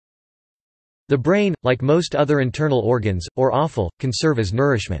The brain, like most other internal organs, or offal, can serve as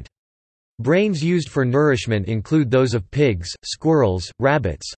nourishment. Brains used for nourishment include those of pigs, squirrels,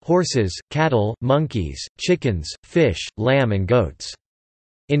 rabbits, horses, cattle, monkeys, chickens, fish, lamb and goats.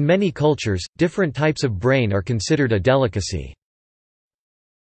 In many cultures, different types of brain are considered a delicacy.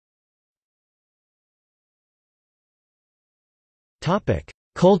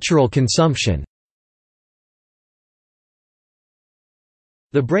 Cultural consumption.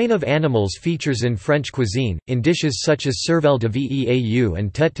 The brain of animals features in French cuisine, in dishes such as cervelle de veau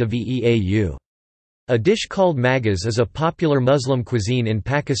and tête de veau. A dish called magas is a popular Muslim cuisine in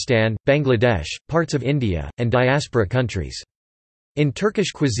Pakistan, Bangladesh, parts of India, and diaspora countries. In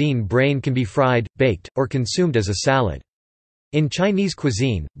Turkish cuisine, brain can be fried, baked, or consumed as a salad. In Chinese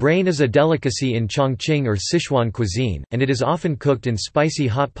cuisine, brain is a delicacy in Chongqing or Sichuan cuisine, and it is often cooked in spicy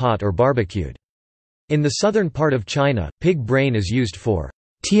hot pot or barbecued. In the southern part of China, pig brain is used for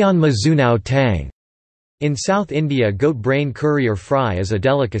tianma zunao tang. In South India, goat brain curry or fry is a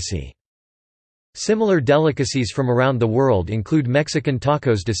delicacy. Similar delicacies from around the world include Mexican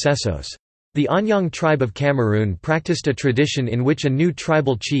tacos de sesos. The Anyang tribe of Cameroon practiced a tradition in which a new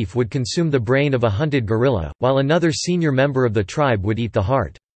tribal chief would consume the brain of a hunted gorilla, while another senior member of the tribe would eat the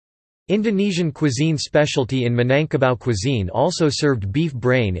heart. Indonesian cuisine specialty in Minangkabau cuisine also served beef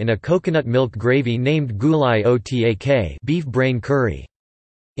brain in a coconut milk gravy named gulai otak, beef brain curry.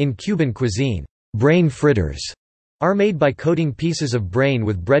 In Cuban cuisine, brain fritters are made by coating pieces of brain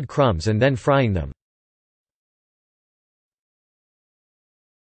with bread crumbs and then frying them.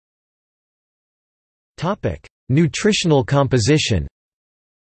 Nutritional composition.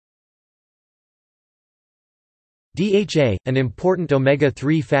 DHA, an important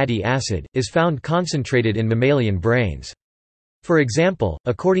omega-3 fatty acid, is found concentrated in mammalian brains. For example,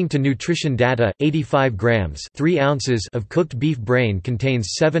 according to nutrition data, 85 grams 3 ounces of cooked beef brain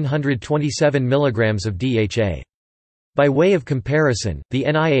contains 727 mg of DHA. By way of comparison, the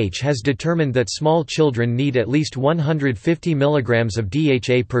NIH has determined that small children need at least 150 mg of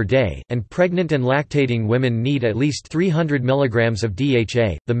DHA per day, and pregnant and lactating women need at least 300 mg of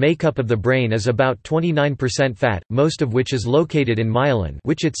DHA. The makeup of the brain is about 29% fat, most of which is located in myelin,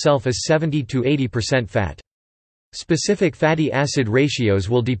 which itself is 70 to 80% fat. Specific fatty acid ratios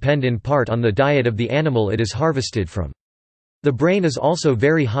will depend in part on the diet of the animal it is harvested from. The brain is also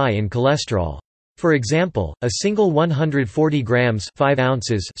very high in cholesterol. For example, a single 140 grams 5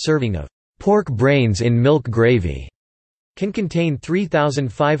 ounces serving of pork brains in milk gravy can contain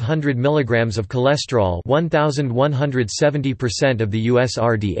 3,500 mg of cholesterol, 1,170% of the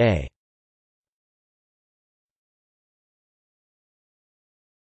USRDA.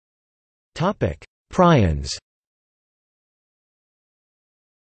 Prions.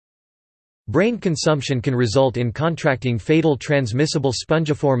 Brain consumption can result in contracting fatal transmissible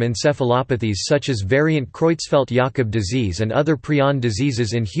spongiform encephalopathies such as variant Creutzfeldt-Jakob disease and other prion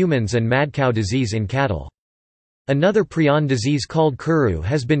diseases in humans and mad cow disease in cattle. Another prion disease called kuru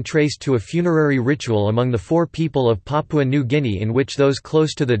has been traced to a funerary ritual among the 4 people of Papua New Guinea in which those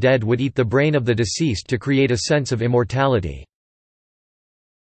close to the dead would eat the brain of the deceased to create a sense of immortality.